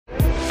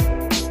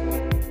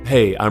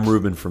Hey, I'm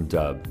Ruben from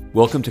Dub.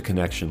 Welcome to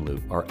Connection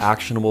Loop, our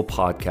actionable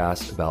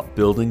podcast about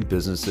building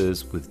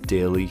businesses with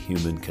daily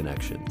human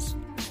connections.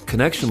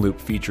 Connection Loop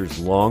features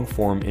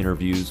long-form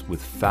interviews with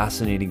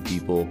fascinating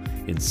people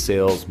in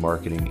sales,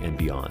 marketing, and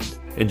beyond.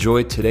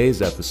 Enjoy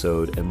today's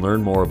episode and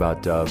learn more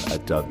about Dub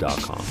at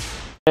dub.com.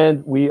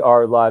 And we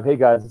are live. Hey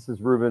guys, this is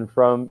Ruben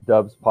from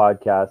Dub's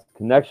podcast,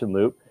 Connection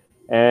Loop.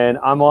 And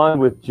I'm on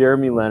with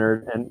Jeremy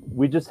Leonard. And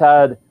we just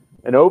had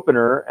an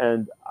opener,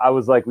 and I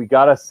was like, we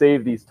got to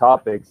save these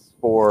topics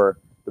for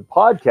the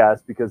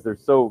podcast because they're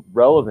so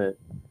relevant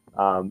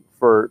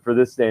for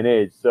this day and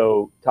age.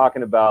 So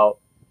talking about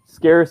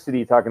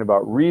scarcity, talking about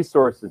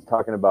resources,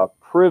 talking about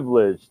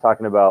privilege,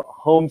 talking about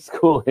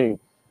homeschooling.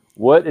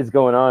 What is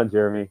going on,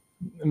 Jeremy?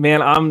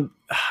 Man,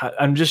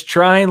 I'm just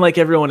trying, like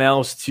everyone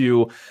else,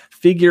 to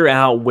figure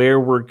out where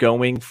we're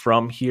going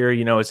from here,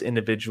 as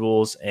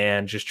individuals,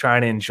 and just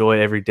trying to enjoy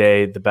every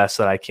day the best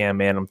that I can,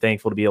 man. I'm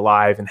thankful to be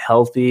alive and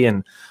healthy,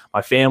 and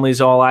my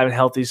family's all alive and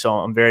healthy, so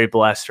I'm very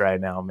blessed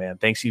right now, man.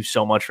 Thanks you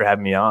so much for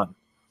having me on.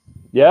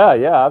 Yeah,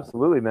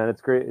 absolutely, man.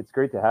 It's great. It's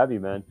great to have you,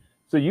 man.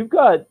 So you've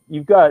got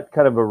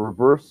kind of a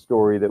reverse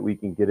story that we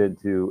can get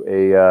into,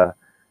 a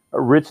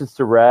riches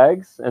to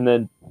rags and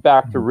then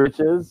back to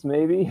riches,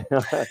 maybe.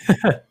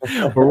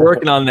 We're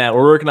working on that.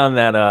 We're working on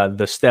that,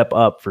 the step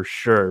up for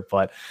sure.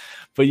 But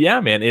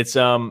yeah, man, it's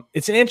an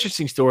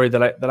interesting story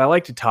that I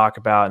like to talk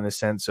about, in the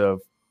sense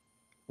of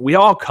we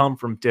all come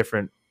from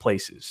different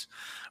places.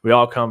 We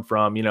all come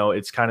from,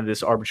 it's kind of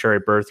this arbitrary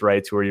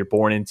birthright to where you're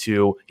born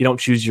into. You don't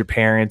choose your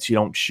parents. You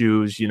don't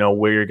choose,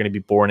 where you're going to be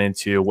born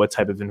into, what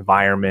type of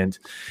environment.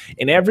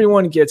 And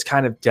everyone gets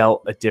kind of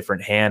dealt a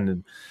different hand.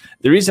 And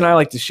the reason I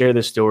like to share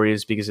this story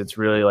is because it's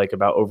really like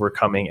about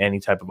overcoming any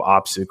type of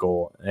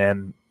obstacle.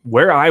 And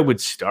where I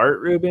would start,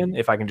 Ruben,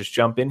 if I can just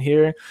jump in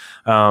here,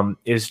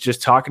 is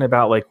just talking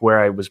about like where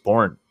I was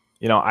born.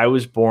 I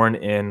was born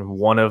in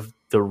one of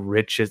the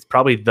richest,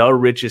 probably the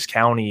richest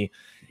county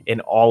in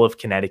all of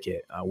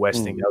Connecticut,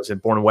 Westing. I was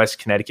born in West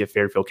Connecticut,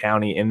 Fairfield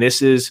County. And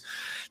this is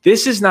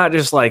not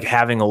just like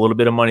having a little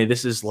bit of money.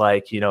 This is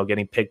like,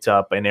 getting picked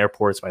up in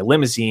airports by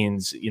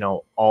limousines.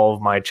 All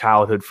of my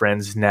childhood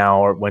friends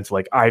now went to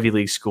like Ivy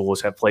League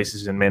schools, have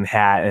places in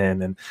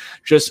Manhattan, and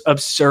just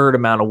absurd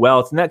amount of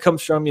wealth. And that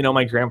comes from,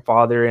 my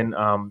grandfather and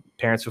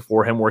parents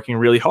before him working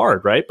really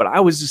hard, right? But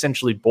I was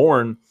essentially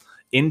born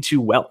into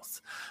wealth.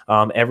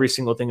 Every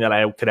single thing that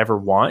I could ever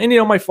want.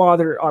 And, my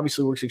father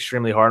obviously works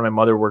extremely hard. My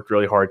mother worked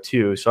really hard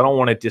too. So I don't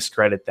want to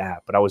discredit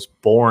that, but I was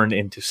born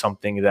into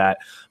something that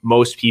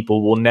most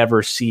people will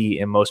never see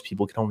and most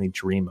people can only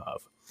dream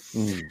of.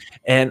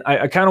 And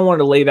I kind of wanted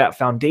to lay that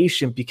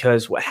foundation,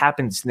 because what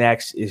happens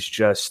next is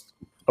just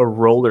a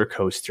roller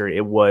coaster.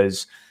 It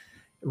was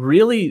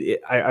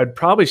really, I'd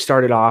probably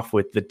started off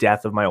with the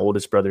death of my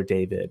oldest brother,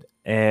 David.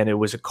 And it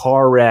was a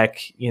car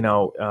wreck,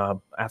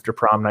 after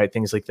prom night,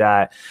 things like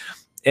that.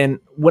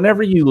 And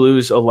whenever you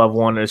lose a loved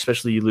one, and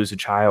especially you lose a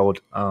child,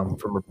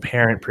 from a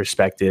parent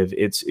perspective,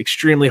 it's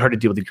extremely hard to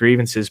deal with the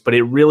grievances. But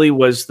it really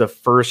was the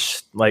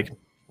first,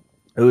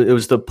 it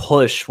was the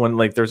push when,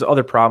 there's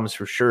other problems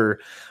for sure,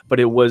 but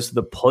it was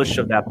the push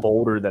of that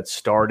boulder that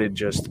started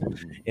just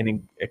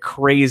a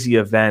crazy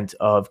event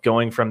of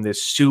going from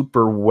this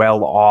super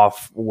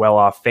well-off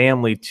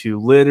family to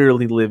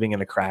literally living in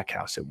a crack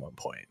house at one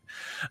point.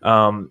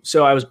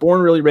 So I was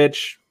born really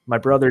rich. My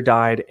brother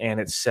died, and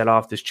it set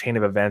off this chain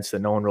of events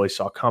that no one really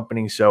saw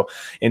coming. So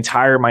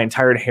my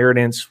entire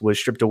inheritance was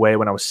stripped away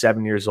when I was 8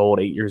 years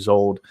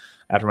old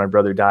after my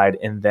brother died.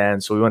 And then,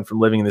 so we went from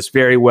living in this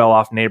very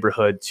well-off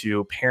neighborhood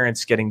to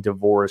parents getting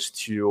divorced,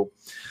 to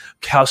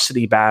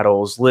custody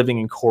battles, living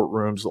in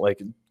courtrooms,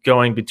 like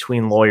going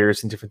between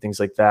lawyers and different things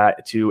like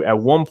that, to at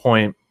one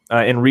point,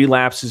 in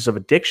relapses of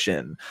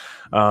addiction.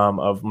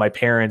 Of my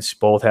parents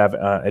both have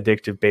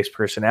addictive based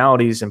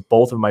personalities, and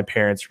both of my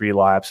parents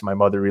relapsed. My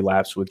mother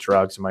relapsed with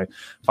drugs, and my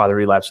father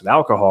relapsed with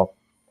alcohol.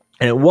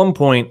 And at one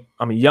point,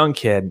 I'm a young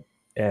kid,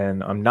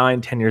 and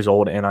I'm 10 years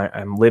old, and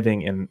I'm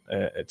living in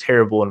a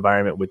terrible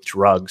environment with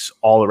drugs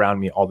all around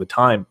me all the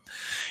time.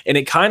 And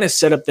it kind of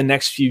set up the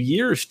next few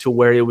years to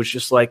where it was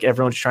just like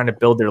everyone's trying to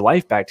build their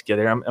life back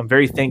together. I'm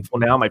very thankful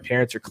now. My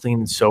parents are clean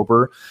and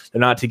sober. They're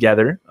not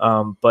together.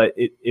 But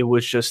it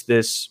was just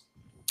this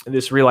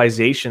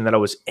realization that I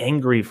was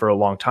angry for a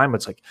long time.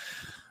 It's like,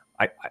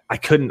 I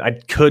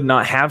could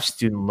not have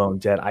student loan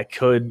debt. I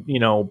could,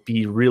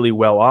 be really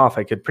well off.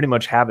 I could pretty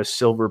much have a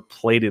silver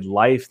plated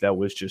life that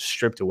was just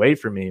stripped away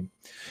from me.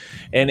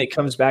 And it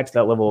comes back to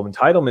that level of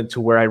entitlement,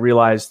 to where I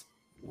realized,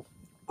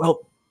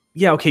 well,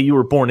 yeah, okay, you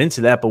were born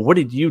into that, but what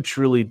did you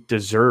truly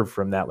deserve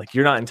from that? Like,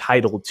 you're not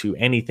entitled to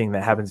anything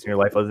that happens in your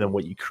life other than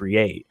what you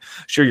create.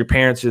 Sure, your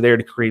parents are there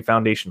to create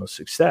foundational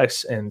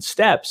success and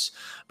steps,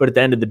 but at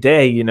the end of the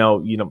day,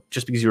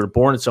 just because you were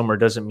born somewhere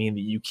doesn't mean that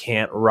you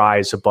can't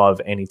rise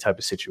above any type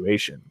of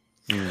situation.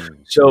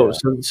 So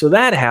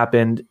that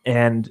happened,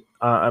 and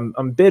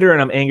I'm bitter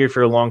and I'm angry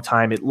for a long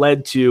time. It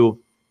led to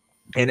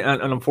And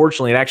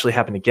unfortunately, it actually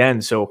happened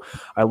again. So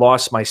I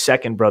lost my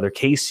second brother,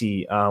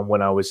 Casey,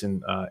 when I was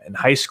in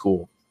high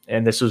school.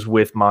 And this was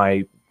with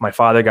my my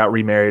father got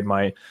remarried,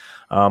 my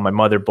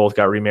mother both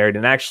got remarried,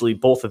 and actually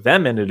both of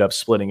them ended up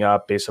splitting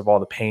up based on all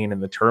the pain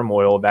and the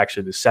turmoil of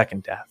actually the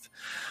second death.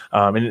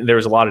 And there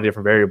was a lot of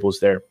different variables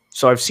there.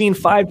 So I've seen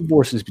 5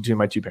 divorces between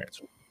my 2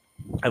 parents.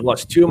 I've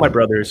lost 2 of my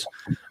brothers,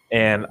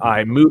 and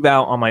I moved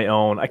out on my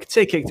own. I could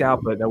say kicked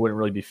out, but that wouldn't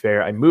really be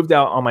fair. I moved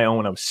out on my own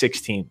when I was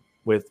 16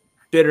 with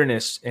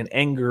bitterness and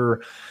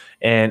anger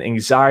and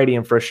anxiety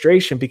and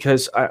frustration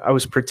because I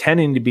was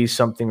pretending to be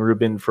something,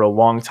 Ruben, for a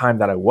long time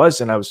that I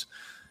wasn't.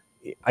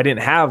 I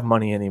didn't have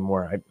money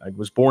anymore. I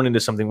was born into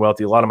something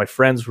wealthy. A lot of my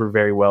friends were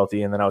very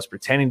wealthy. And then I was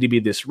pretending to be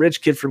this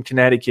rich kid from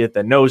Connecticut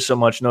that knows so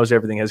much, knows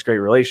everything, has great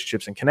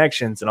relationships and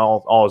connections and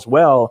all is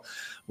well.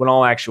 When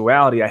all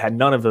actuality, I had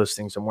none of those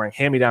things. I'm wearing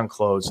hand-me-down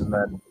clothes. And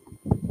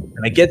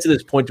I get to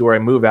this point to where I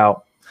move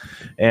out,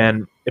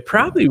 and it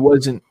probably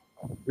wasn't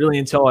really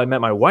until I met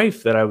my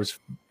wife that I was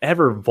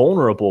ever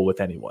vulnerable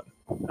with anyone.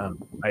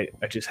 I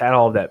just had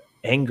all that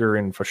anger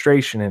and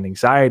frustration and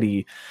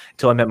anxiety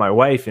until I met my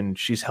wife, and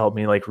she's helped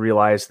me like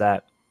realize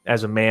that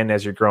as a man,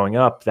 as you're growing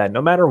up, that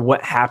no matter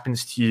what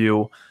happens to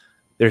you,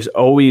 there's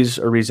always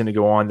a reason to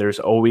go on. There's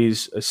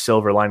always a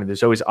silver lining.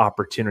 There's always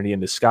opportunity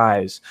in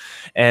disguise.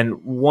 And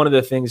one of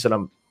the things that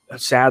I'm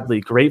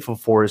sadly grateful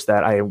for is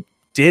that I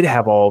did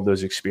have all of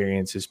those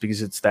experiences,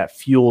 because it's that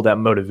fuel, that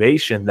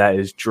motivation that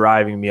is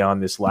driving me on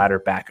this ladder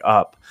back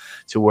up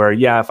to where,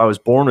 yeah, if I was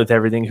born with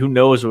everything, who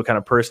knows what kind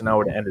of person I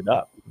would have ended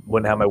up.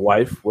 Wouldn't have my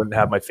wife, wouldn't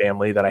have my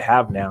family that I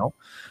have now.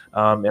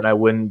 And I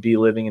wouldn't be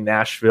living in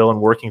Nashville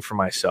and working for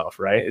myself.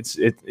 Right.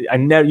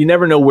 You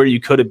never know where you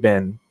could have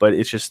been, but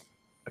it's just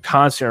a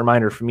constant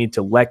reminder for me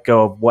to let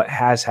go of what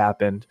has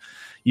happened,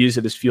 use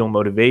it as fuel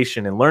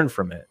motivation and learn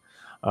from it.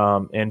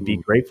 And be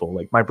grateful.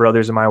 Like my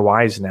brothers and my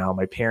wives now,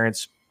 my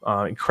parents,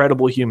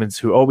 incredible humans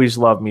who always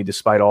loved me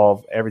despite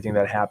everything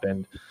that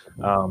happened.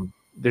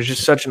 There's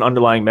just such an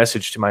underlying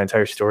message to my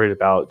entire story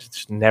about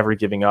just never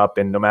giving up,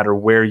 and no matter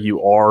where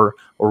you are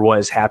or what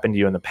has happened to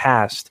you in the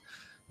past,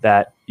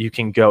 that you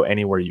can go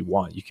anywhere you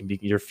want. You can be,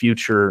 your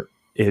future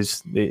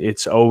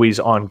it's always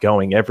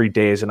ongoing. Every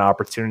day is an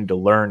opportunity to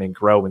learn and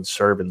grow and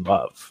serve and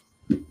love.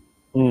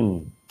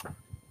 Man,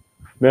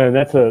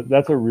 that's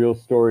a real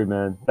story,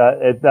 man.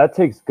 That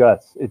takes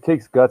guts. It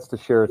takes guts to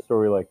share a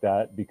story like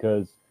that,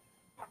 because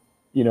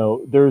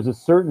there's a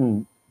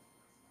certain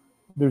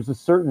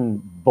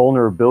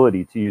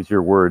vulnerability, to use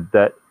your word,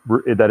 that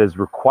is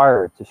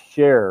required to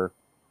share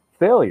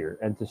failure,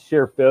 and to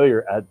share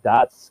failure at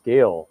that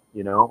scale,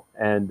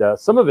 and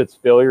some of it's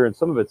failure and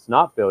some of it's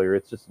not failure.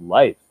 It's just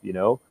life,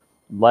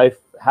 life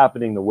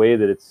happening the way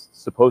that it's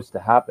supposed to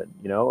happen,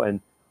 and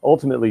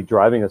ultimately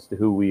driving us to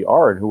who we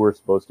are and who we're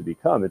supposed to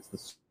become. It's the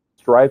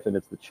strife and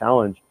it's the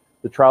challenge,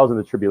 the trials and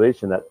the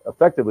tribulation that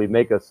effectively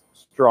make us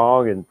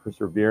strong and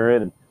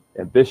perseverant and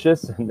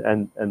ambitious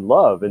and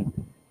love. And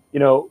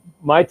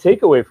my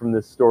takeaway from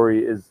this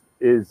story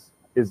is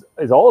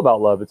all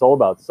about love. It's all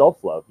about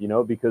self-love,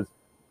 because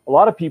a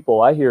lot of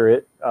people, I hear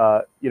it,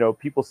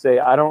 people say,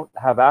 I don't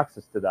have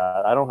access to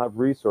that. I don't have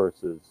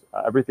resources.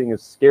 Everything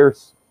is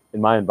scarce in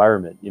my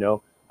environment.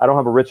 I don't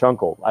have a rich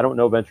uncle. I don't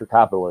know venture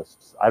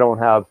capitalists. I don't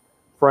have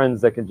friends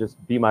that can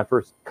just be my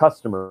first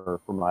customer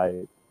for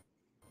my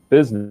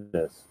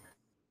business.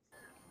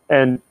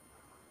 And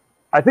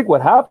I think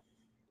what happens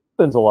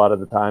a lot of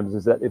the times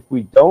is that if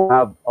we don't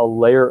have a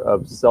layer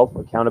of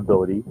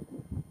self-accountability,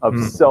 of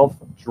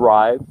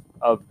self-drive,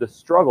 of the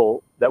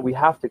struggle that we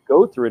have to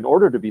go through in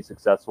order to be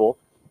successful,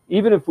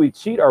 even if we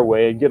cheat our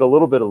way and get a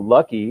little bit of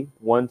lucky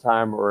one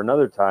time or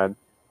another time,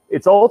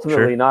 it's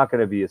ultimately not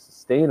going to be a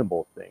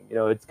sustainable thing.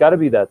 It's got to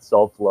be that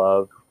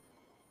self-love.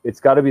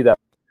 It's got to be that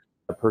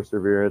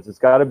perseverance. It's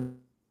got to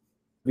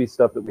be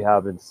stuff that we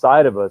have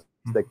inside of us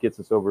that gets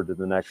us over to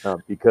the next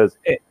hump, because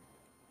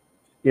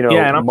and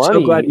I'm money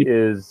so glad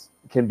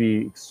can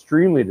be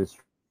extremely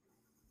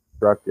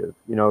destructive.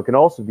 It can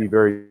also be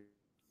very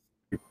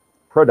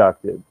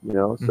productive,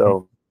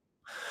 so.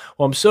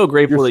 Well, I'm so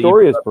grateful your that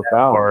story is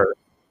profound.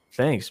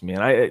 Thanks,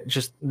 man. I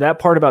just, that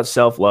part about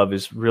self-love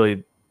is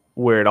really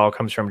where it all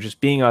comes from.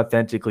 Just being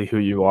authentically who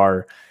you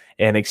are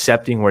and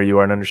accepting where you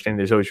are and understanding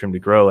there's always room to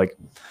grow. Like,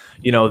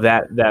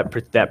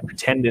 that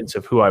pretendance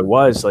of who I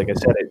was, like I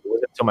said, it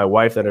wasn't until my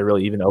wife that I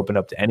really even opened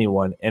up to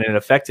anyone. And it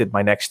affected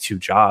my next 2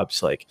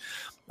 jobs. Like,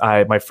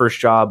 my first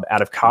job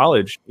out of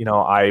college,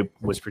 I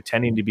was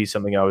pretending to be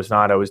something I was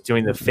not. I was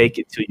doing the fake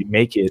it till you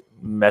make it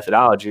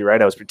methodology,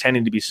 right? I was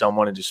pretending to be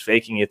someone and just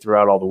faking it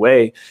throughout all the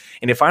way.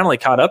 And it finally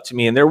caught up to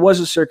me. And there was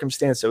a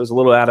circumstance that was a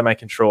little out of my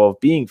control of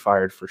being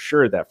fired for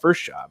sure, that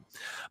first job.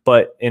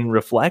 But in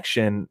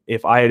reflection,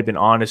 if I had been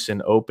honest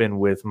and open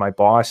with my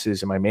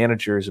bosses and my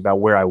managers about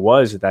where I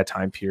was at that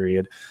time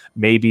period,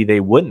 maybe they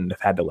wouldn't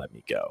have had to let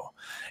me go.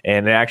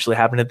 And it actually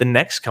happened at the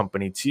next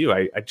company too.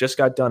 I just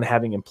got done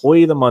having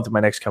employee of the month at my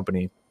next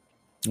company.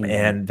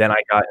 And then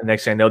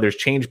next thing I know, there's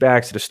change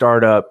backs at a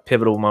startup,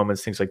 pivotal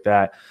moments, things like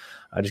that.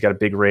 I just got a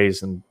big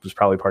raise and was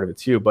probably part of it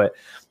too. But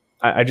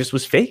I just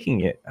was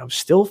faking it. I was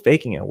still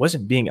faking it. I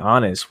wasn't being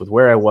honest with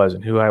where I was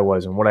and who I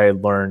was and what I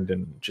had learned,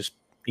 and just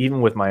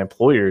even with my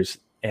employers.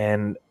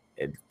 And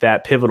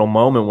that pivotal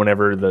moment,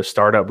 whenever the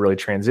startup really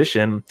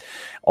transitioned,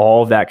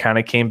 all of that kind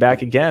of came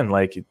back again.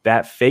 Like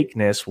that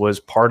fakeness was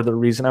part of the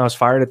reason I was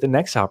fired at the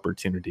next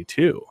opportunity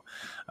too.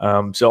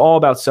 So all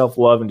about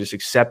self-love and just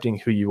accepting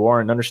who you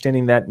are and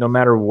understanding that no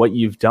matter what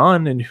you've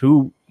done and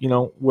who,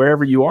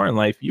 wherever you are in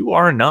life, you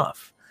are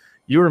enough.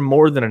 You are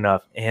more than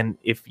enough. And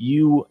if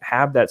you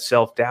have that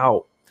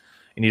self-doubt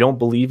and you don't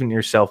believe in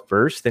yourself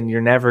first, then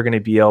you're never going to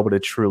be able to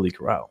truly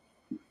grow.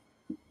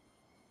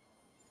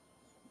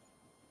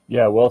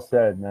 Yeah, well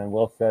said, man.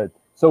 Well said.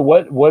 So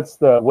what's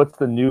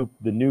the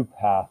new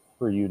path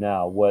for you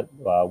now?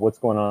 What's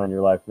going on in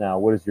your life now?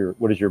 What is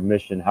your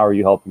mission? How are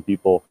you helping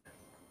people?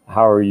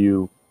 How are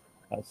you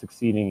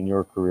succeeding in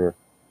your career?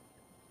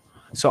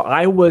 So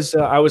I was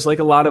like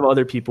a lot of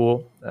other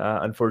people.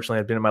 Unfortunately,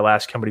 I've been in my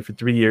last company for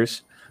 3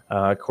 years,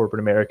 corporate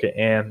America,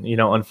 and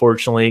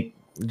unfortunately,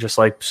 just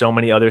like so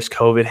many others,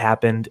 COVID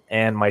happened,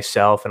 and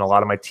myself and a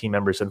lot of my team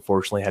members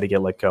unfortunately had to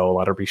get let go. A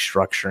lot of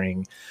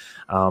restructuring.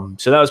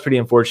 So that was pretty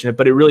unfortunate,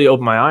 but it really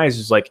opened my eyes.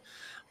 It's like,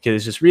 okay,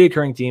 there's this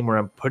reoccurring theme where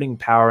I'm putting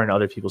power in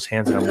other people's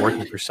hands and I'm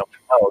working for someone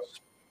else.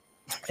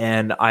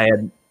 And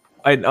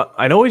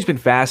I'd always been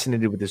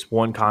fascinated with this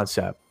one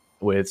concept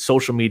with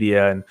social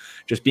media and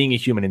just being a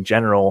human in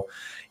general.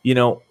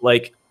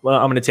 Like, well,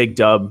 I'm going to take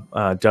Dub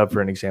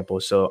for an example.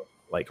 So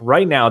like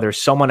right now,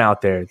 there's someone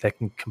out there that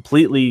can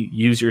completely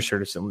use your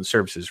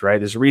services, right?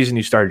 There's a reason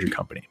you started your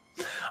company.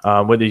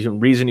 Whether there's a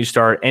reason you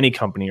start any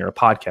company or a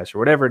podcast or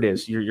whatever it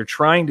is, you're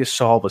trying to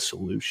solve a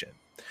solution.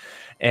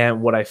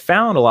 And what I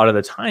found a lot of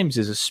the times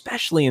is,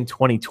 especially in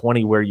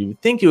 2020, where you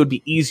would think it would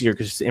be easier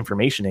because it's the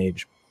information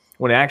age,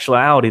 when in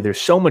actuality, there's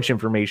so much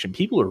information,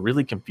 people are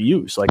really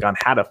confused like on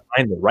how to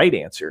find the right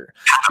answer.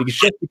 Because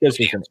just because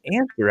there's an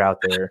answer out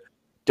there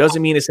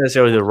doesn't mean it's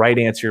necessarily the right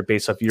answer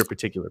based off your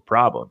particular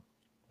problem.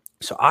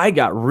 So I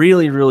got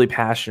really, really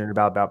passionate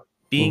about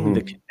being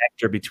the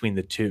connector between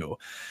the two.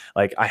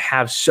 Like I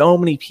have so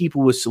many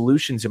people with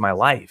solutions in my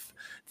life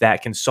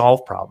that can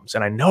solve problems.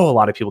 And I know a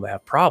lot of people that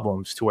have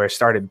problems, to where I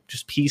started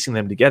just piecing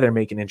them together,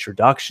 making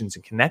introductions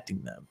and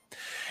connecting them.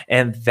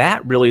 And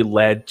that really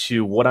led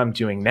to what I'm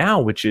doing now,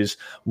 which is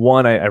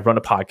one, I run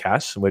a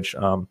podcast, which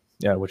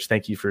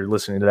thank you for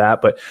listening to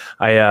that. But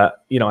I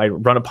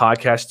run a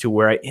podcast to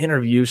where I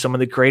interview some of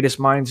the greatest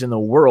minds in the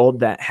world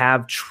that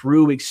have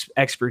true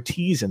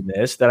expertise in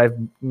this, that I've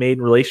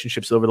made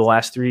relationships over the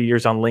last 3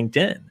 years on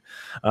LinkedIn.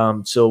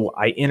 So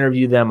I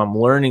interview them. I'm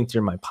learning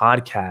through my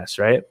podcast,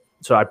 right?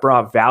 So I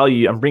brought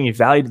value. I'm bringing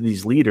value to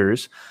these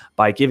leaders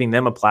by giving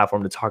them a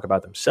platform to talk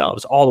about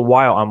themselves. All the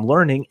while I'm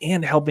learning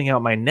and helping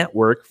out my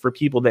network for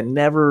people that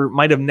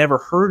might have never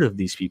heard of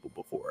these people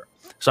before.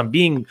 So I'm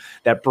being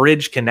that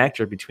bridge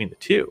connector between the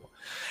two.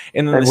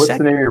 And then what's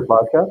the name of your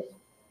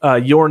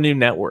podcast? Your New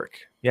Network.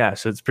 Yeah.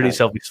 So it's pretty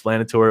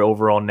self-explanatory,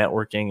 overall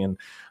networking and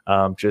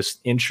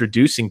just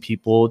introducing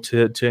people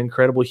to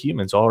incredible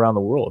humans all around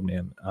the world,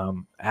 man.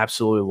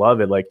 Absolutely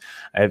love it. Like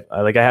I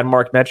had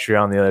Mark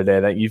Metry on the other day.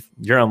 That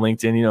you're on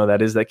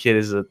LinkedIn. That kid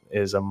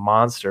is a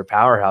monster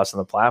powerhouse on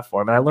the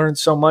platform. And I learned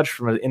so much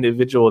from an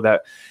individual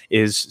that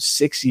is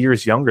 6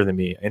 years younger than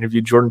me. I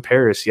interviewed Jordan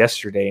Paris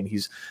yesterday, and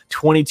he's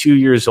 22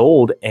 years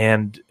old,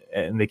 and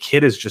the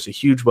kid is just a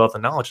huge wealth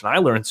of knowledge. And I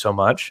learned so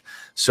much.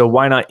 So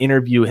why not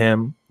interview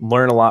him,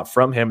 learn a lot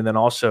from him, and then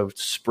also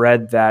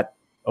spread that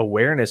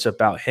awareness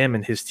about him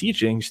and his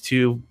teachings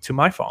to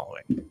my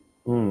following.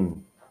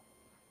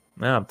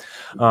 Yeah.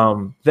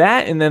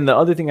 That, and then the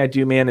other thing I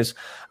do, man, is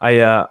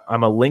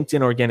I'm a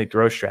LinkedIn organic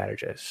growth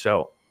strategist.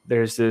 So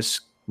there's this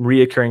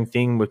reoccurring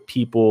thing with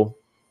people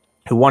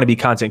who want to be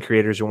content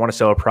creators or want to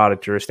sell a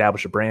product or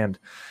establish a brand,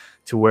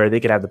 to where they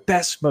could have the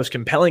best, most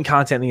compelling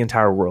content in the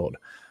entire world,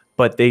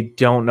 but they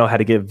don't know how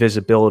to get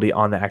visibility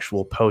on the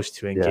actual post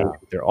to engage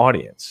with their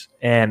audience.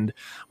 And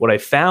what I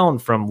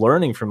found from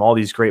learning from all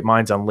these great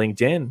minds on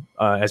LinkedIn,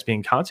 as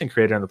being content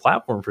creator on the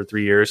platform for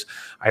 3 years,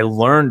 I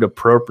learned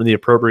the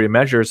appropriate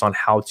measures on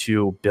how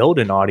to build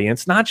an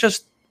audience, not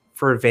just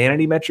for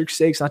vanity metrics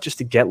sakes, not just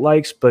to get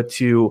likes, but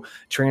to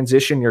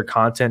transition your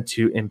content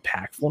to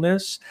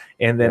impactfulness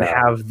and then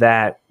have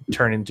that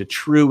turn into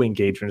true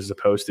engagement, as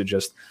opposed to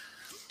just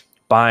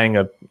buying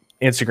a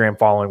Instagram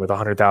following with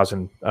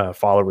 100,000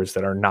 followers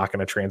that are not going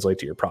to translate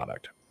to your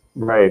product.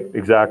 Right,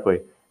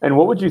 exactly. And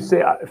what would you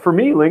say, for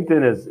me,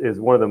 LinkedIn is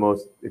one of the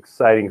most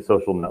exciting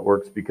social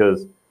networks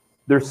because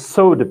they're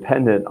so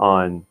dependent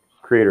on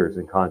creators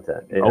and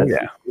content.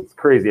 It's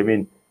crazy. I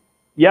mean,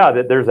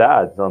 there's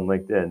ads on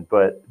LinkedIn,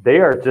 but they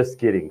are just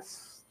getting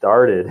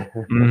started.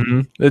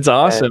 It's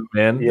awesome,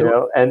 man.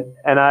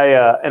 And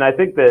I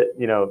think that,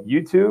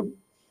 YouTube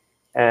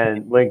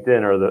and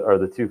LinkedIn are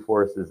the two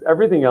forces.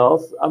 Everything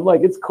else, I'm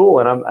like, it's cool,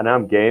 and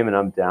I'm game, and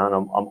I'm down.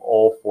 I'm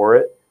all for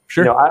it.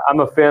 Sure. I'm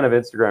a fan of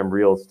Instagram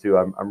Reels too.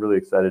 I'm really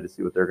excited to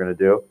see what they're going to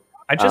do.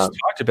 I just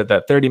talked about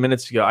that 30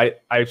 minutes ago.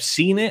 I've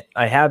seen it.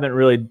 I haven't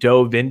really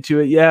dove into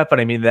it yet,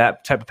 but I mean,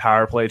 that type of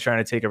power play trying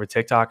to take over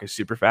TikTok is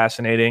super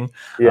fascinating.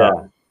 Yeah.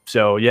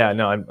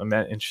 I'm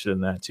interested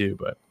in that too.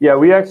 But yeah,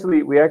 we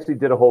actually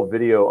did a whole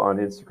video on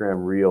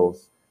Instagram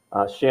Reels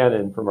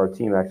Shannon from our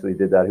team actually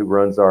did that, who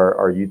runs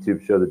our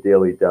YouTube show, The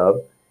Daily Dub.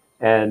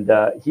 And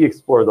he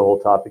explored the whole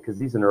topic because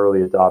he's an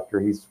early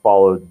adopter. He's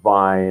followed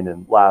Vine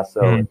and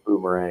Lasso and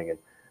Boomerang and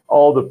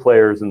all the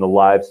players in the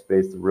live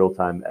space, the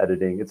real-time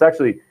editing. It's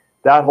actually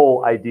that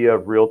whole idea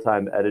of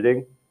real-time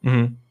editing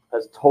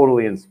has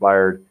totally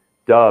inspired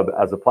Dub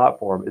as a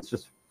platform. It's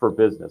just for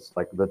business.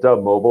 Like the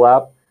Dub mobile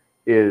app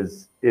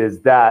is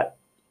that,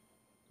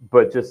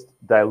 but just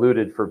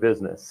diluted for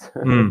business.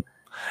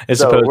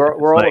 So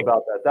we're all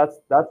about that.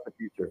 That's the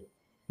future.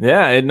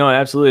 Yeah, no, it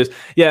absolutely is.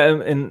 Yeah,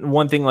 and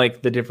one thing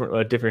like the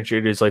different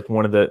differentiator is like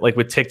one of the, like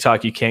with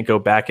TikTok, you can't go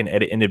back and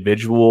edit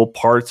individual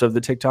parts of the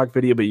TikTok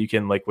video, but you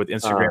can, like with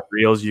Instagram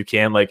Reels, you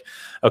can, like,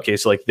 okay,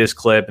 so like this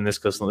clip and this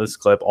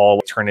clip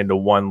all turn into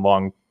one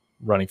long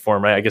running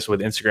form, right? I guess with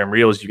Instagram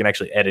Reels, you can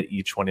actually edit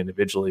each one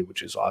individually,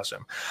 which is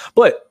awesome.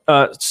 But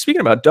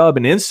speaking about Dub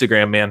and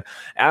Instagram, man,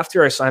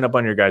 after I signed up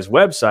on your guys'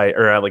 website,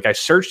 or like I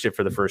searched it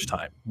for the first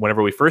time,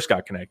 whenever we first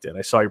got connected,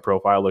 I saw your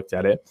profile, looked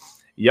at it.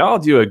 Y'all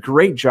do a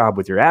great job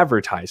with your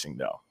advertising,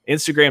 though.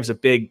 Instagram's a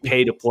big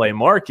pay-to-play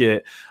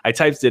market. I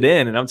typed it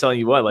in, and I'm telling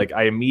you what, like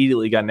I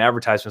immediately got an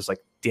advertisement. It's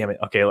like, damn it,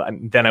 okay.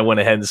 And then I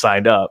went ahead and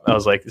signed up. I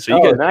was like, so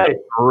you guys are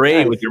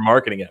great with your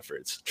marketing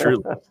efforts,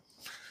 truly.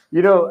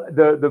 You know,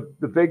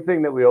 the big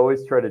thing that we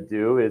always try to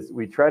do is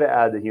we try to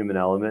add the human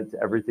element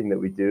to everything that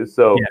we do.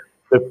 So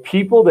the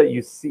people that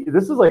you see,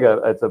 this is like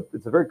it's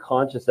a very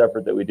conscious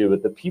effort that we do,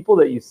 but the people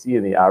that you see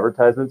in the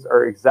advertisements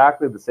are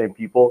exactly the same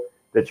people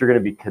that you're going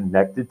to be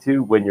connected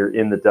to when you're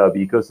in the Dub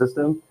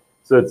ecosystem.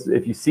 So it's,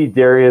 if you see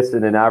Darius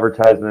in an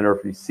advertisement, or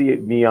if you see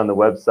me on the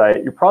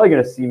website, you're probably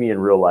going to see me in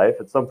real life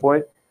at some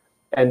point.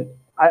 And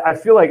I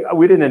feel like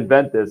we didn't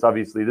invent this.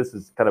 Obviously, this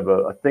is kind of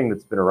a thing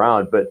that's been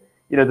around, but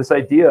you know, this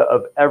idea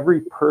of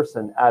every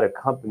person at a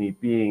company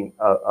being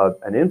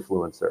an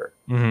influencer,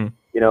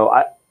 you know,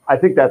 I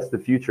think that's the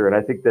future. And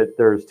I think that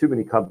there's too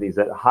many companies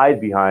that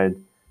hide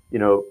behind, you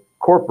know,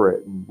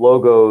 corporate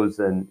logos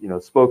and, you know,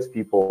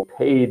 spokespeople,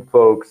 paid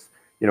folks,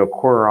 you know,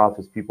 corner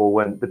office people,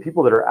 when the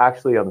people that are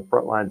actually on the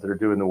front lines that are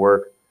doing the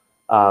work,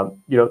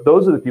 you know,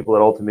 those are the people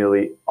that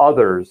ultimately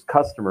others,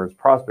 customers,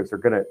 prospects are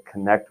going to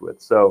connect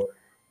with. So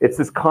it's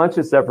this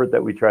conscious effort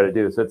that we try to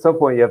do. So at some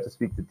point you have to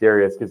speak to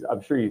Darius, because I'm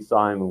sure you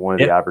saw him in one of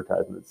the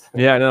advertisements.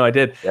 Yeah, no, I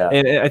did. Yeah.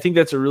 And I think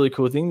that's a really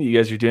cool thing that you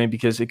guys are doing,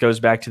 because it goes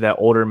back to that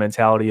older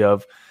mentality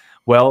of,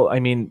 well, I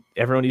mean,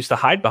 everyone used to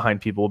hide behind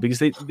people because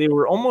they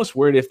were almost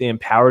worried if they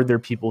empowered their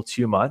people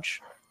too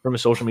much from a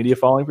social media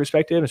following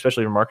perspective,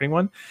 especially from a marketing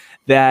one,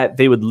 that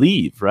they would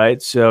leave, right?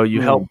 So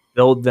you help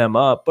build them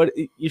up, but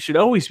you should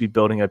always be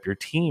building up your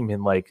team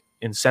and like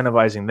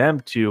incentivizing them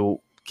to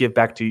give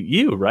back to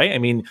you, right? I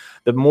mean,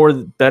 the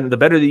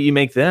better that you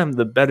make them,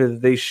 the better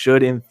they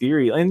should in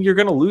theory. And you're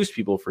going to lose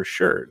people for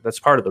sure. That's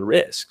part of the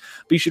risk.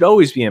 But you should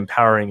always be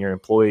empowering your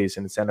employees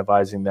and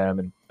incentivizing them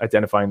and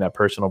identifying that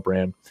personal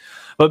brand.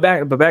 But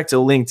back to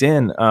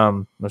LinkedIn.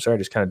 I'm sorry, I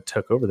just kind of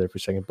took over there for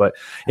a second. But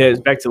yeah, it's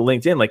back to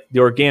LinkedIn, like the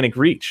organic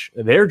reach.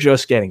 They're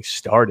just getting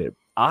started.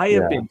 I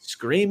have been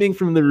screaming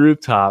from the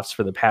rooftops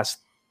for the past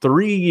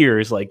 3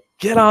 years, like,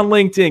 get on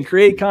LinkedIn,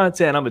 create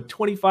content. I'm a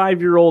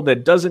 25-year-old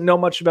that doesn't know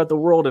much about the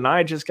world, and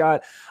I just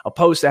got a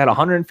post that had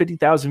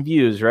 150,000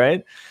 views,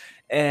 right?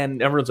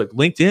 And everyone's like,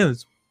 LinkedIn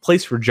is a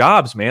place for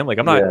jobs, man. Like,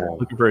 I'm not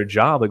looking for a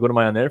job. Like, what am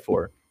I on there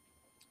for?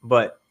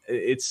 But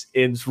it's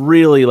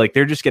really like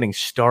they're just getting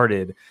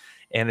started.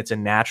 And it's a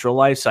natural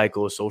life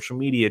cycle of social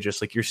media,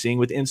 just like you're seeing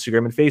with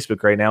Instagram and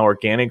Facebook right now.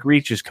 Organic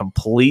reach is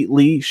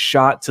completely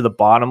shot to the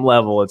bottom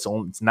level. It's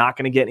not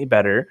going to get any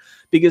better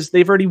because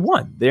they've already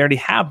won. They already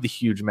have the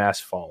huge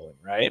mass following,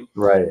 right?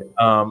 Right.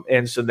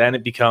 And so then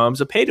it becomes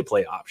a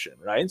pay-to-play option,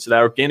 right? So that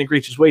organic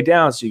reach is way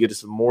down. So you get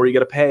the more you got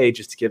to pay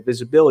just to get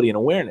visibility and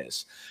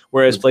awareness.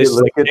 Whereas places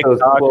like TikTok,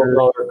 those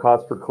 $12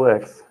 cost per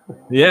clicks.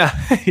 Yeah,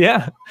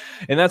 yeah.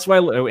 And that's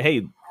why,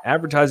 hey,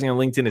 advertising on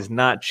LinkedIn is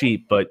not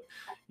cheap, but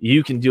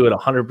you can do it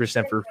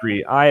 100% for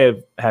free. I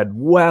have had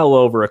well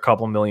over a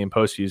couple million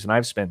post views, and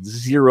I've spent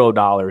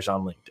 $0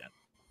 on LinkedIn.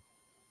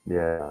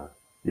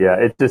 Yeah.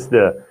 It's just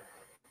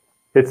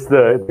it's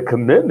the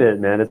commitment,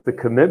 man. It's the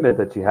commitment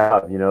that you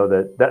have, you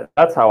know,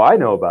 that's how I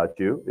know about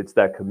you. It's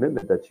that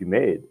commitment that you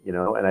made, you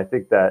know, and I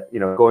think that, you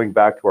know, going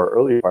back to our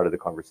earlier part of the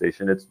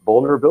conversation, it's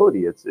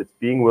vulnerability. It's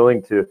being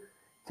willing to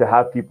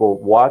have people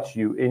watch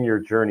you in your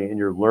journey, in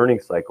your learning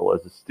cycle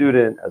as a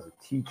student, as a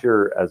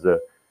teacher, as a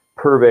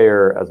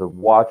purveyor, as a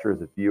watcher,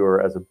 as a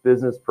viewer, as a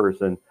business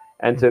person,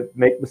 and to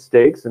make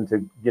mistakes and to,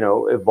 you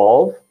know,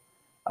 evolve.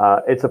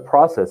 It's a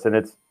process,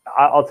 and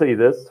I'll tell you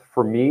this,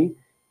 for me,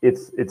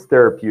 it's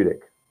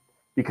therapeutic,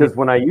 because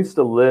when I used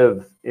to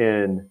live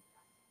in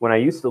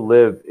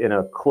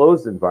a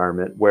closed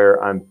environment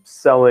where I'm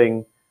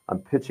selling, I'm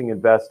pitching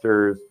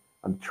investors,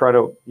 I'm trying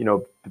to, you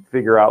know,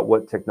 figure out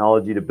what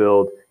technology to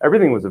build,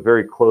 everything was a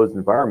very closed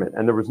environment,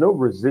 and there was no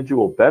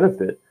residual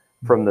benefit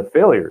from the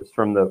failures,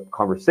 from the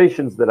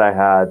conversations that I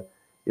had,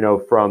 you know,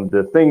 from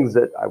the things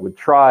that I would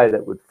try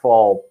that would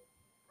fall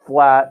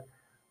flat.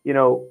 You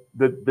know,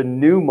 the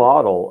new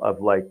model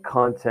of like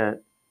content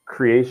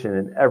creation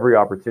and every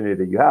opportunity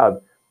that you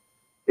have,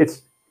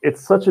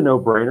 it's such a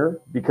no-brainer,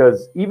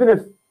 because even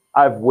if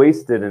I've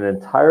wasted an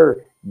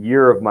entire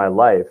year of my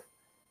life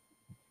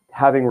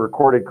having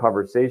recorded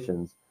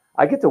conversations,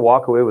 I get to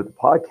walk away with the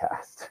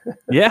podcast.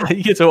 Yeah,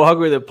 you get to walk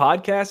away with a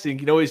podcast, and you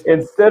can always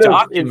instead of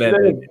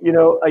document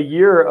a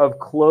year of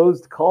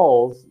closed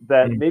calls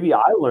that maybe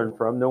I learned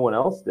from, no one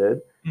else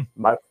did.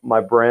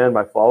 My brand,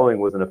 my following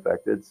wasn't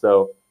affected.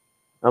 So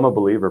I'm a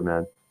believer,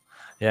 man.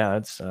 Yeah,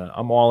 it's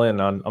I'm all in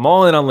on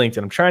LinkedIn.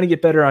 I'm trying to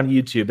get better on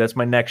YouTube. That's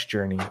my next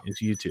journey, is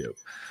YouTube.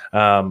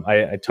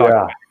 I talked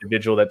to an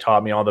individual that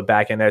taught me all the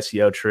back end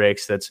SEO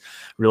tricks. That's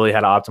really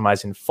how to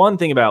optimize. And fun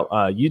thing about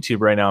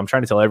YouTube right now, I'm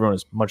trying to tell everyone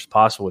as much as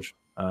possible, which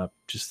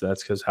just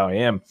that's because how I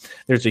am.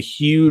 There's a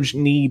huge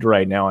need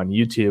right now on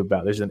YouTube.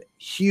 There's a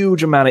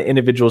huge amount of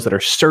individuals that are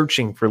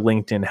searching for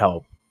LinkedIn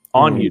help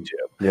on YouTube.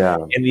 Yeah.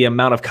 And the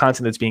amount of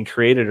content that's being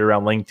created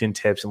around LinkedIn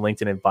tips and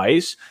LinkedIn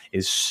advice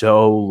is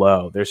so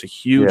low. There's a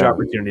huge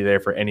opportunity there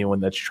for anyone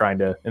that's trying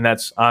to, and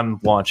I'm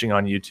launching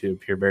on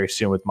YouTube here very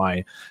soon with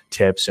my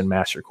tips and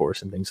master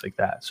course and things like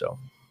that. So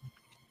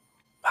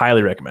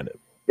highly recommend it.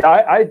 Yeah,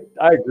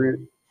 I agree.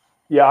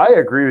 Yeah, I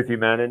agree with you,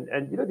 man.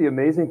 And you know, the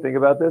amazing thing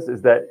about this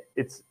is that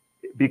it's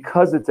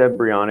because it's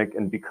embryonic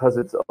and because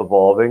it's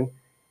evolving,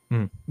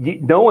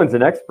 no one's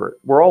an expert.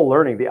 We're all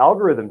learning. The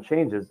algorithm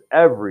changes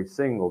every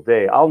single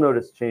day. I'll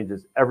notice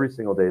changes every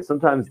single day.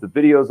 Sometimes the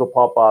videos will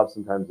pop off.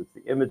 Sometimes it's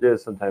the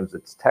images. Sometimes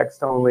it's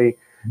text only.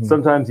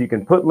 Sometimes you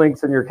can put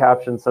links in your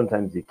captions.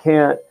 Sometimes you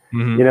can't.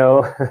 You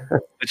know,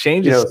 the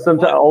changes. You know,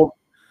 sometimes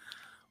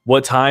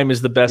what time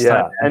is the best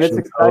time? And it's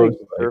exciting.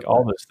 Like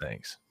all those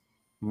things.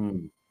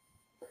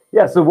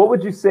 Yeah. So what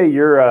would you say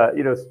your,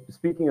 you know,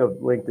 speaking of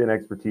LinkedIn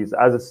expertise,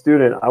 as a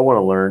student, I want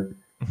to learn.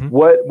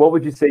 What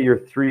would you say your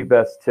 3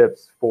 best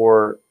tips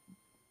for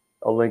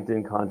a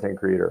LinkedIn content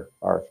creator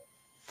are?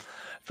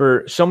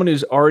 For someone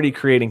who's already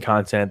creating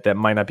content that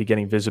might not be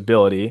getting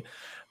visibility,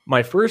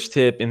 my first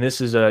tip, and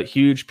this is a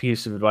huge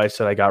piece of advice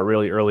that I got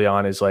really early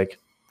on, is like,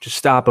 just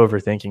stop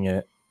overthinking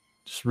it.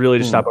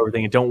 Just stop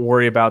overthinking it. Don't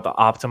worry about the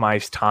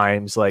optimized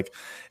times. Like,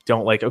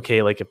 don't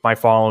okay, like if my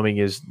following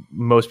is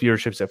most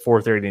viewerships at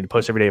 4:30 and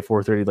post every day at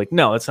 4:30, like,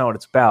 no, that's not what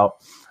it's about.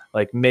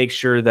 Like, make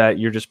sure that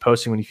you're just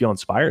posting when you feel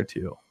inspired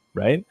to.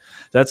 Right.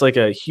 That's like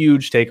a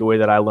huge takeaway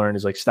that I learned,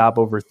 is like, stop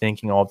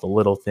overthinking all the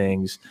little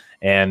things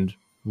and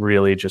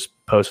really just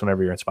post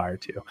whenever you're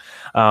inspired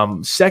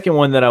to. Second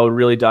one that I would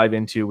really dive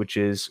into, which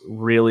is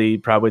really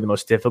probably the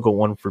most difficult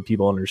one for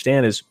people to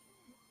understand, is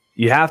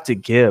you have to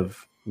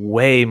give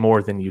way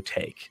more than you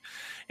take.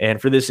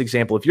 And for this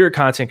example, if you're a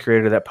content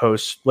creator that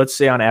posts, let's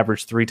say on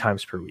average 3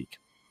 times per week,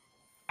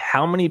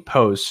 how many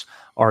posts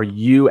are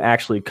you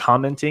actually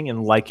commenting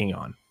and liking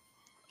on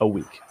a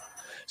week?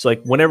 So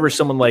like whenever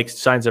someone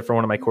signs up for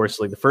one of my courses,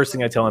 like the first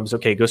thing I tell them is,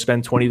 okay, go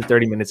spend 20 to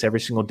 30 minutes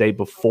every single day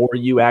before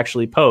you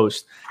actually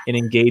post and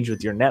engage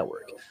with your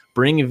network.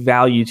 Bring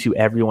value to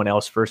everyone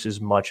else first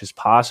as much as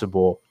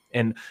possible.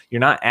 And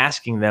you're not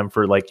asking them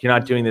for you're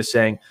not doing this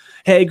saying,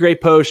 hey, great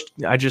post.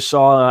 I just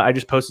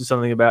posted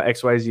something about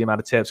XYZ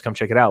amount of tips. Come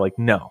check it out. Like,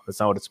 no, that's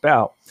not what it's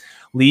about.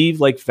 Leave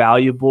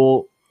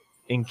valuable,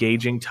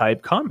 engaging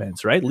type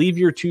comments, right? Leave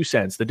your 2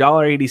 cents. The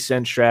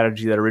 $1.80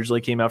 strategy that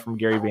originally came out from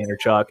Gary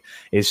Vaynerchuk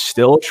is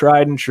still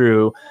tried and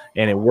true,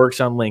 and it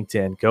works on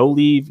LinkedIn. Go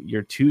leave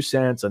your 2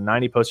 cents on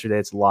 90 posts per day.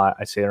 It's a lot.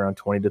 I say around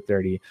 20 to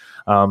 30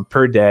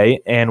 per day.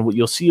 And what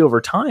you'll see over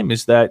time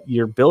is that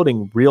you're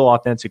building real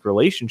authentic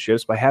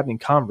relationships by having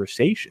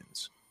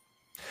conversations.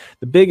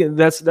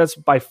 That's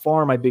by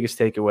far my biggest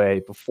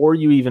takeaway. Before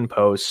you even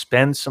post,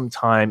 spend some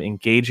time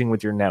engaging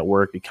with your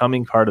network,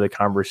 becoming part of the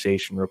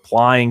conversation,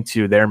 replying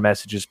to their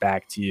messages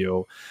back to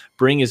you.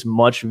 Bring as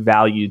much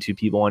value to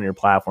people on your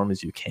platform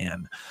as you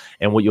can.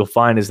 And what you'll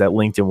find is that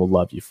LinkedIn will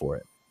love you for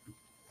it.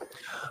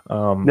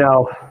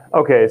 Now,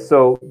 okay,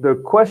 so the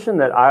question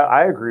that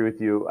I agree with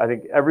you, I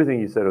think everything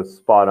you said was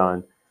spot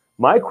on.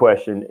 My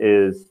question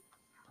is,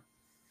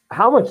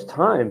 how much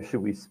time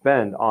should we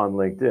spend on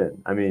LinkedIn?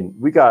 I mean,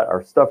 we got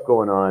our stuff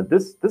going on.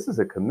 This is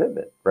a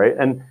commitment, right?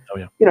 And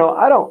you know,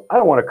 I don't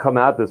want to come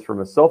at this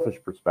from a selfish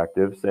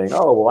perspective, saying,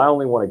 oh, well, I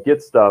only want to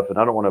get stuff and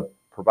I don't want to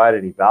provide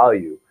any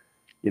value,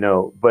 you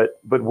know. But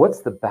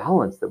what's the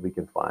balance that we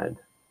can find?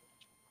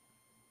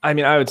 I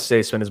mean, I would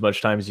say spend as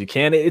much time as you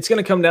can. It's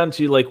going to come down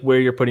to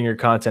where you're putting your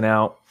content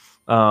out.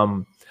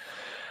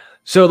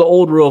 So the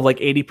old rule of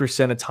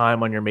 80% of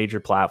time on your major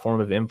platform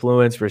of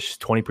influence versus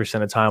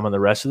 20% of time on the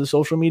rest of the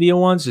social media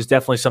ones is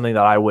definitely something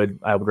that I would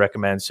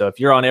recommend. So if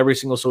you're on every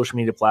single social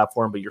media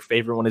platform, but your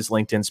favorite one is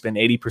LinkedIn, spend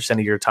 80%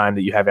 of your time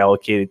that you have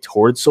allocated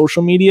towards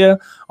social media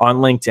on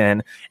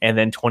LinkedIn, and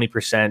then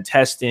 20%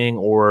 testing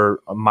or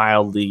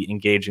mildly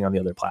engaging on the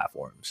other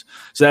platforms.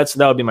 So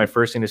that would be my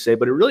first thing to say.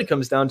 But it really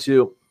comes down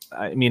to,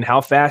 I mean,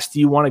 how fast do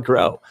you want to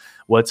grow?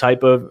 What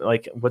type of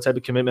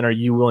commitment are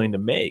you willing to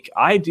make?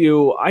 I'd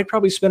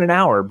probably spend an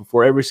hour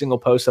before every single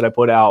post that I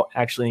put out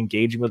actually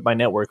engaging with my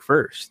network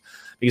first,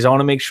 because I want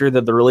to make sure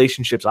that the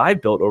relationships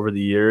I've built over the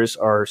years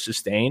are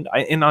sustained.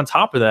 And on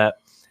top of that,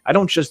 I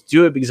don't just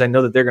do it because I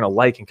know that they're going to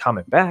like and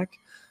comment back.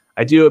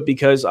 I do it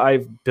because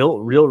I've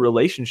built real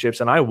relationships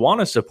and I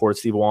want to support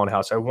Steve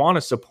Wallenhouse. I want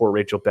to support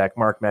Rachel Beck,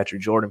 Mark Metry,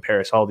 Jordan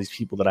Paris, all these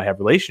people that I have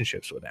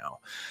relationships with now.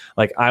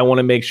 Like, I want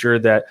to make sure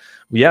that,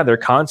 their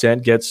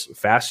content gets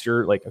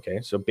faster. Like,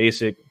 okay, so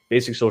basic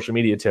social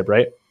media tip,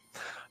 right?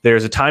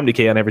 There's a time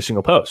decay on every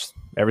single post.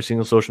 Every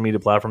single social media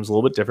platform is a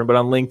little bit different, but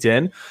on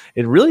LinkedIn,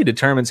 it really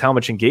determines how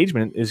much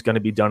engagement is going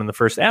to be done in the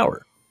first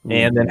hour. Mm-hmm.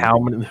 And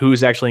then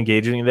who's actually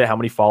engaging in it, how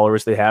many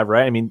followers they have,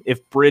 right? I mean,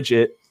 if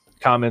Bridget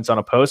comments on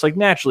a post, like,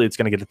 naturally it's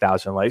going to get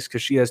 1,000 likes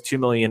because she has 2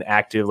 million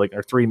active,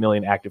 or 3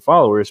 million active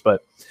followers.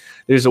 But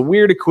there's a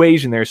weird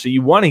equation there. So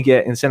you want to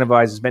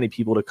incentivize as many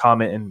people to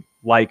comment and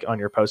like on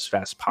your post as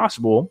fast as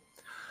possible.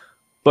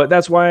 But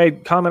that's why I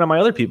comment on my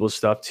other people's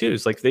stuff too.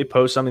 It's like, they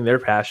post something they're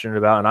passionate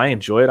about and I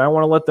enjoy it. I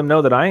want to let them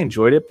know that I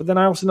enjoyed it, but then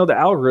I also know the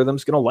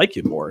algorithm's going to like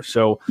it more.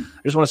 So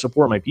I just want to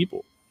support my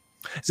people.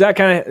 Does that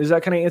kind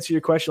of answer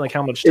your question? Like,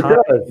 how much time?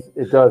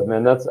 It does,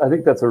 man. I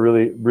think that's a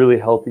really, really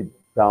healthy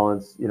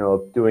balance,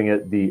 of doing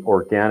it the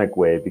organic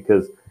way,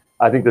 because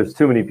I think there's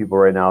too many people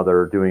right now that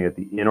are doing it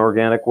the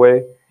inorganic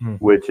way,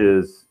 which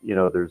is,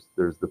 there's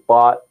the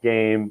bot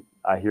game.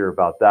 I hear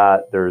about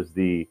that. There's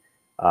the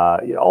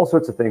all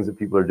sorts of things that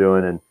people are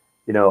doing. And,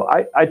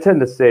 I tend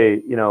to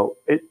say,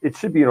 it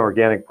should be an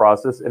organic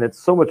process, and it's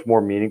so much more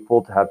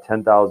meaningful to have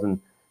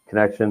 10,000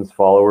 connections,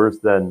 followers,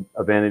 than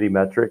a vanity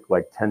metric,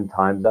 like 10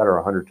 times that or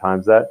 100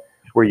 times that,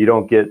 where you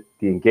don't get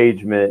the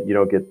engagement, you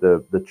don't get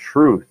the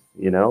truth,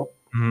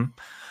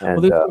 Mm-hmm.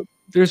 And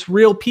there's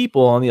real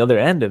people on the other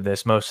end of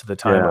this most of the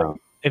time. Yeah. Like,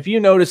 if you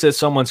notice that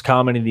someone's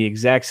commenting the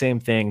exact same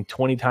thing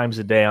 20 times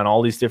a day on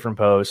all these different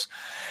posts,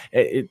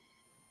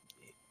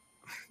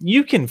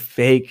 you can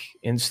fake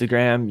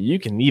Instagram, you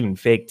can even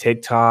fake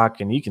TikTok,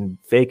 and you can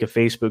fake a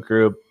Facebook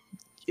group.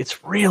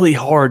 It's really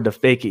hard to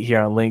fake it here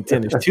on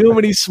LinkedIn. There's too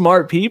many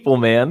smart people,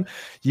 man.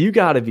 You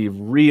got to be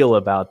real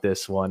about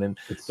this one. And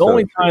the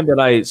only time that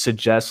I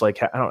suggest,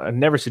 I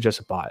never suggest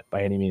a bot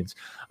by any means,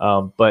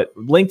 but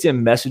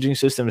LinkedIn messaging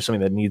system is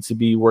something that needs to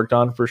be worked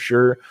on for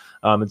sure.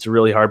 It's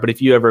really hard. But if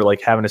you ever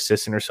have an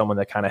assistant or someone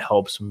that kind of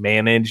helps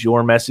manage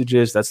your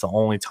messages, that's the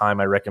only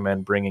time I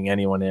recommend bringing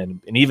anyone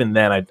in. And even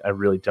then, I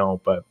really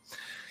don't. But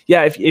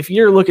yeah, if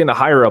you're looking to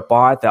hire a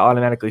bot that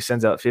automatically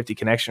sends out 50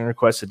 connection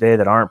requests a day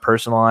that aren't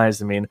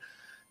personalized, I mean,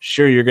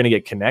 sure, you're going to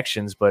get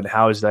connections, but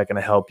how is that going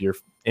to help your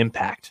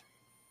impact?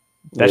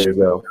 That's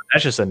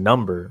just a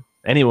number.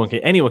 Anyone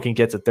can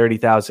get to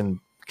 30,000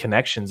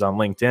 connections on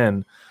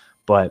LinkedIn,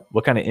 but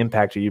what kind of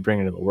impact are you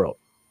bringing to the world?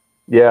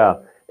 Yeah,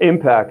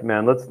 impact,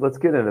 man. Let's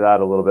get into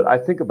that a little bit. I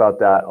think about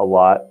that a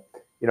lot.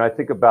 I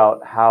think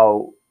about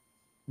how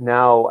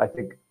now I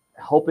think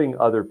helping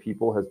other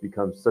people has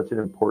become such an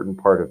important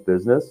part of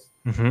business,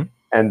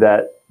 and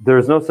that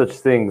there's no such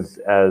things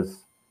as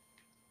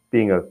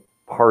being a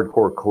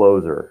hardcore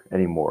closer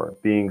anymore,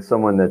 being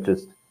someone that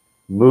just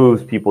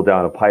moves people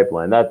down a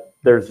pipeline. That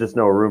there's just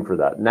no room for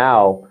that.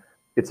 Now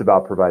it's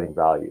about providing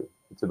value.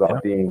 It's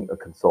about being a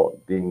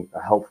consultant, being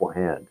a helpful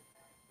hand,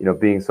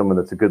 being someone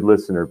that's a good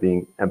listener,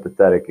 being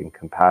empathetic and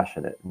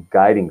compassionate and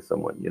guiding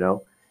someone,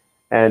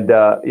 and,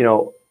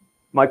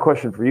 my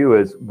question for you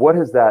is, what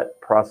has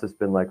that process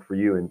been like for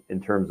you in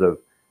terms of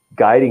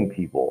guiding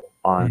people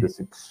on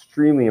this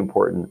extremely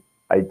important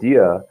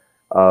idea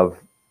of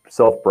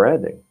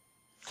self-branding?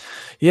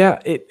 Yeah,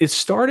 it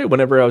started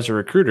whenever I was a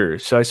recruiter.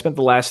 So I spent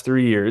the last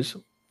 3 years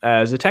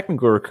as a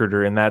technical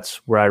recruiter, and that's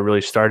where I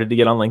really started to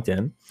get on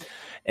LinkedIn.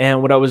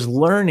 And what I was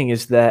learning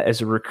is that as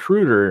a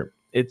recruiter,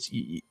 it's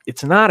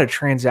not a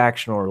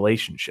transactional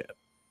relationship.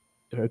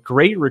 A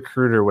great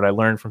recruiter, what I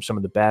learned from some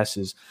of the best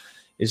is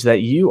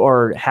that you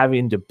are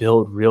having to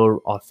build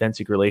real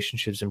authentic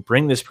relationships and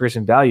bring this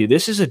person value.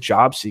 This is a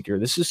job seeker.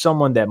 This is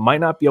someone that might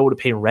not be able to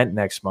pay rent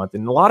next month.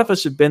 And a lot of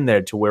us have been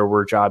there to where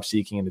we're job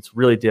seeking and it's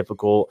really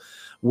difficult,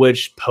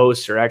 which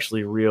posts are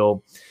actually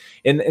real.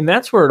 And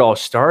that's where it all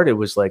started,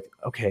 was like,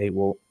 okay,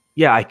 well,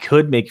 yeah, I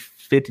could make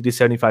 50 to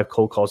 75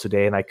 cold calls a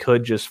day and I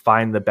could just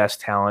find the best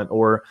talent,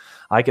 or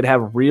I could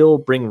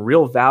bring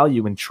real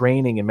value in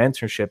training and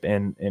mentorship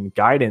and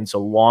guidance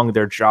along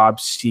their job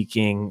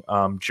seeking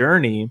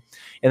journey.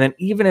 And then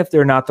even if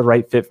they're not the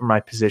right fit for my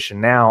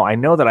position now, I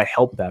know that I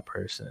helped that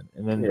person.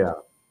 And then,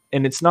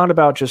 and it's not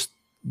about just,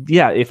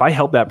 if I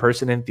help that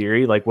person in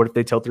theory, like what if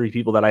they tell 3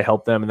 people that I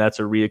helped them, and that's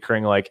a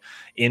reoccurring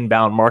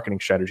inbound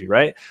marketing strategy,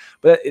 right?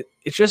 But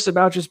it's just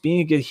about just being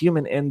a good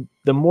human. And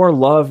the more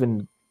love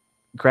and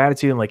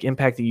gratitude and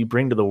impact that you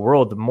bring to the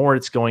world, the more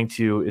it's going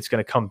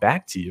to come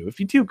back to you. If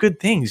you do good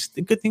things,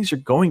 the good things are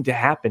going to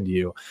happen to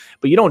you,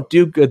 but you don't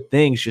do good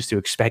things just to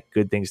expect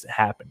good things to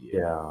happen to you.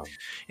 Yeah.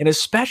 And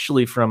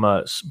especially from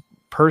a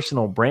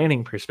personal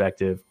branding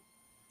perspective,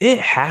 it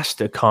has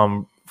to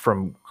come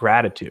from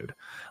gratitude.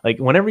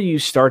 Whenever you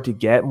start to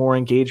get more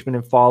engagement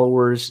and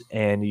followers,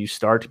 and you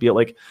start to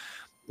be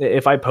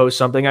if I post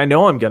something, I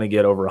know I'm going to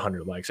get over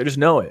 100 likes. I just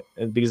know it,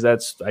 because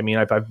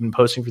I've been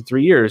posting for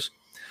 3 years.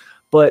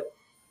 But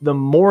the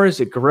more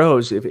as it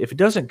grows, if it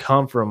doesn't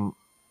come from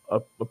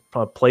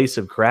a place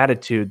of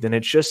gratitude, then it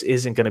just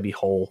isn't going to be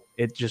whole.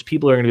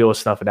 People are going to be able to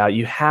snuff it out.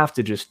 You have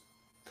to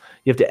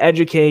you have to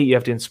educate, you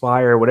have to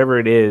inspire, whatever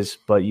it is,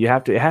 but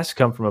it has to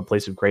come from a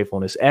place of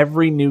gratefulness.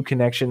 Every new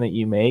connection that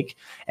you make,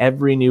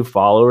 every new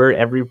follower,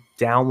 every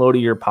download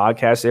of your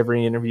podcast,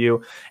 every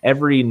interview,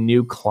 every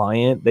new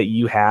client that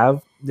you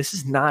have, this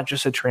is not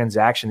just a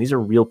transaction. These are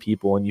real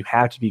people, and you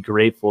have to be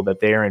grateful that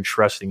they are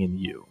entrusting in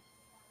you.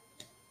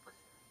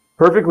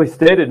 Perfectly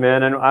stated,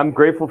 man. And I'm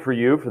grateful for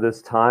you for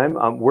this time.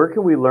 Where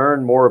can we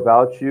learn more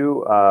about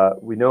you?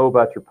 We know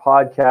about your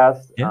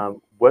podcast. Yeah.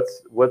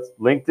 What's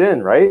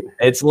LinkedIn, right?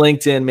 It's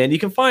LinkedIn, man. You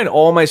can find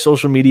all my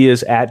social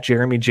medias at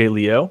Jeremy J.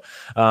 Leo.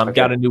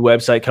 Got a new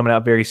website coming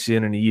out very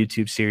soon and a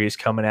YouTube series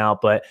coming out.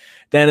 But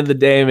at the end of the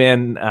day,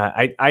 man,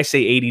 I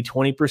say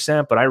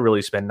 80-20%, but I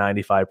really spend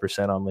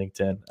 95% on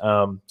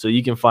LinkedIn. So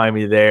you can find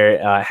me there.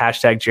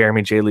 Hashtag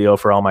Jeremy J. Leo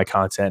for all my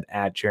content,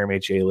 at Jeremy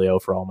J. Leo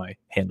for all my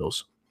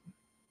handles.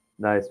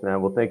 Nice,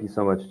 man. Well, thank you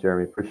so much,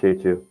 Jeremy.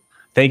 Appreciate you.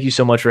 Thank you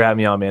so much for having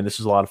me on, man. This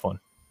was a lot of fun.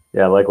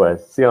 Yeah,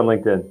 likewise. See you on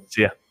LinkedIn.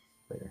 See ya.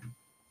 Later.